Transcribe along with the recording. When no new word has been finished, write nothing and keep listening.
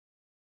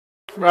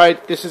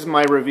Right, this is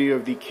my review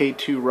of the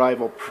K2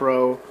 Rival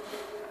Pro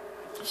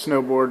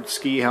snowboard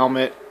ski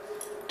helmet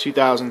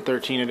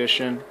 2013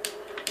 edition.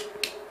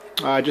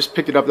 I just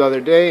picked it up the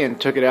other day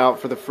and took it out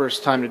for the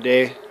first time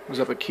today. It was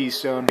up at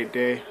Keystone. Great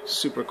day,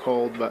 super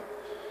cold, but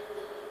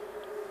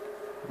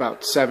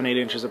about 7-8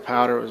 inches of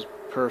powder. It was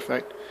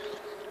perfect.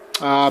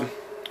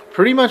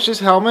 Pretty much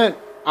this helmet,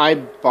 I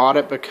bought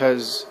it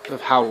because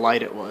of how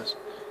light it was.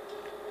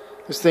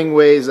 This thing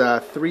weighs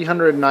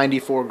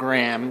 394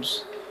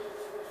 grams.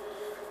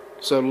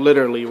 So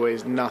literally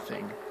weighs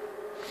nothing.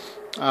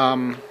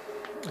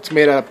 It's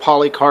made out of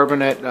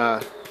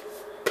polycarbonate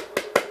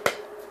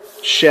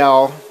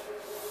shell.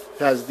 It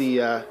has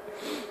the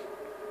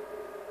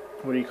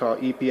what do you call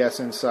it? EPS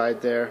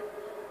inside there.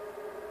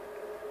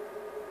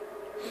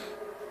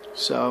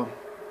 So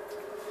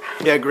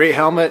yeah, great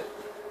helmet.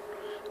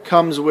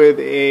 Comes with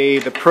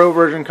the Pro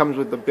version comes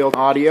with the built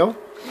audio.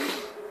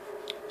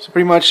 So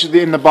pretty much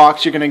in the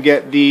box you're gonna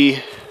get the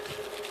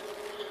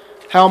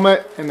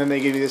helmet, and then they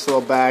give you this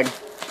little bag.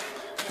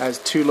 Has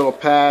two little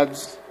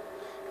pads,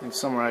 and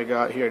somewhere I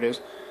got, here it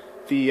is,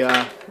 the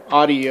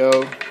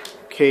audio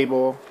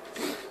cable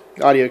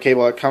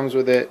that comes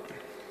with it,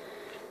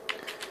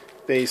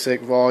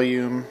 basic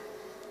volume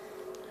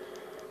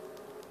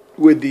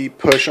with the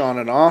push on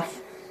and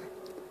off.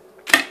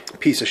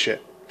 Piece of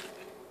shit.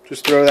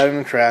 Just throw that in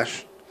the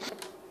trash.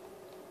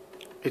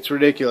 It's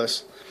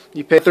ridiculous.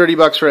 You pay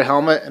 $30 for a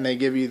helmet and they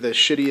give you the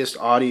shittiest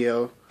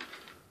audio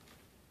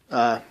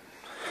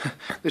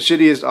the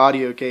shittiest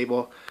audio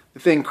cable. The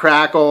thing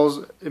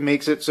crackles. It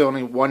makes it so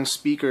only one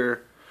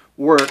speaker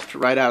worked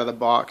right out of the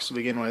box to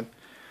begin with.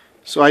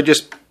 So I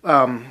just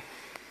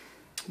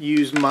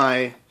used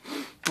I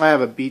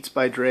have a Beats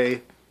by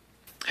Dre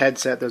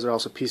headset. Those are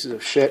also pieces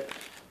of shit.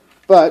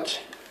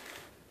 But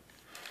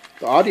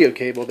the audio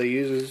cable they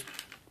use is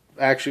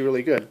actually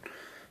really good.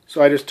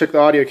 So I just took the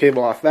audio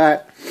cable off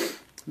that.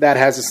 That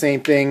has the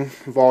same thing,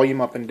 volume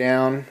up and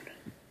down,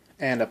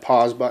 and a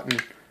pause button.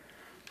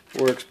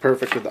 Works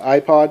perfect with the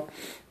iPod.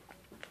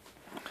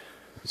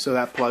 So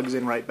that plugs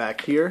in right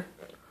back here.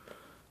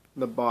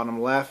 The bottom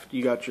left,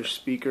 you got your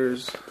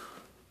speakers.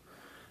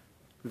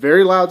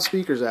 Very loud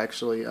speakers,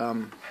 actually.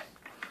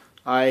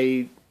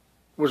 I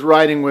was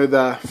riding with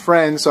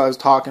friends, so I was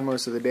talking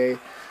most of the day.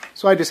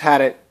 So I just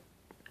had it,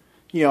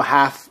 you know,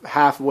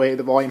 halfway,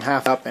 the volume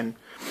half up, and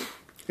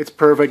it's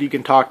perfect. You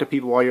can talk to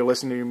people while you're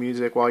listening to your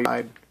music while you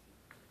ride.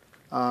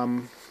 Yeah,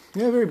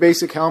 very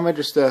basic helmet,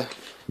 just a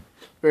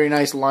very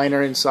nice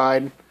liner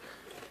inside.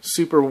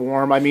 Super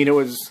warm. I mean, it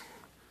was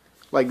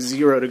like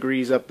 0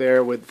 degrees up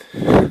there with,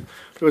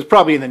 it was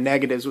probably in the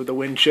negatives with the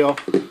wind chill.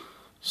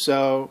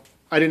 So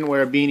I didn't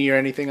wear a beanie or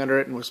anything under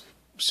it and was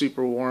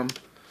super warm.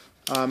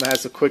 It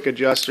has a quick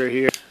adjuster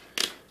here.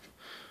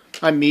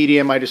 I'm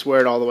medium, I just wear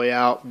it all the way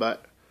out,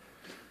 but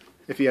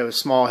if you have a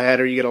small head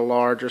or you get a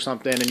large or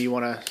something and you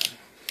want to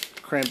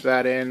crimp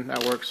that in,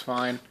 that works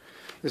fine.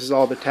 This is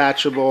all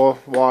detachable,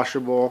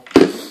 washable.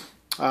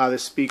 The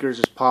speakers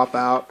just pop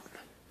out.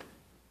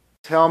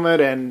 Helmet,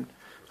 and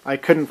I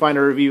couldn't find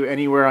a review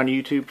anywhere on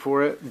YouTube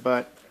for it,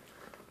 but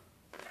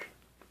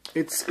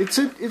it's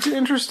an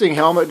interesting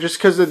helmet just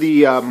because of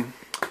the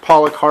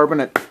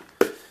polycarbonate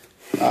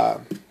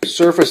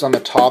surface on the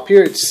top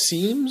here. It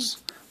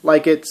seems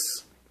like it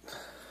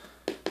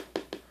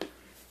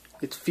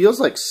feels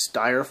like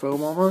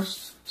styrofoam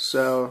almost.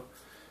 So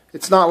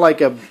it's not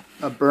like a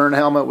burn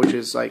helmet, which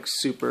is like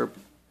super,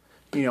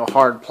 you know,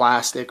 hard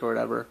plastic or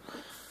whatever.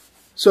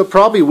 So it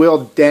probably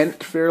will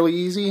dent fairly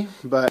easy,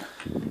 but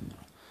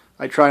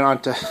I try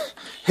not to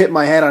hit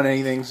my head on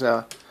anything. So,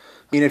 I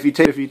mean, if you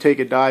take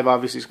a dive,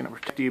 obviously it's going to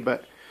protect you,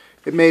 but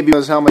it may be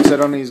those helmets that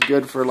only is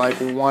good for like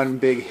one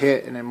big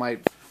hit, and it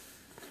might,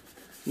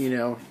 you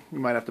know, you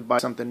might have to buy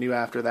something new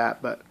after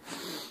that. But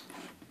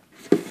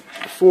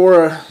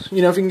for,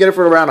 you know, if you can get it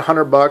for around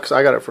 $100,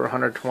 I got it for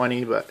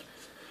 120, but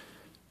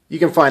you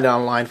can find it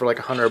online for like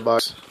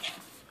 $100.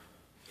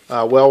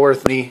 Well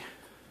worth me.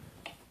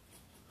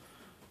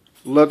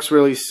 Looks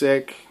really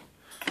sick.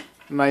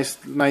 Nice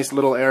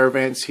little air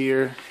vents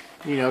here.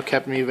 You know,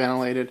 kept me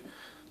ventilated.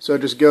 So it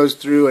just goes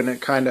through and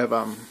it kind of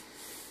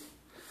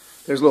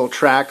there's little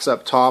tracks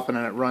up top and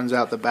then it runs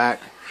out the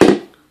back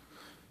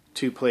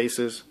 2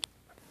 places.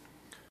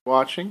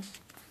 Watching.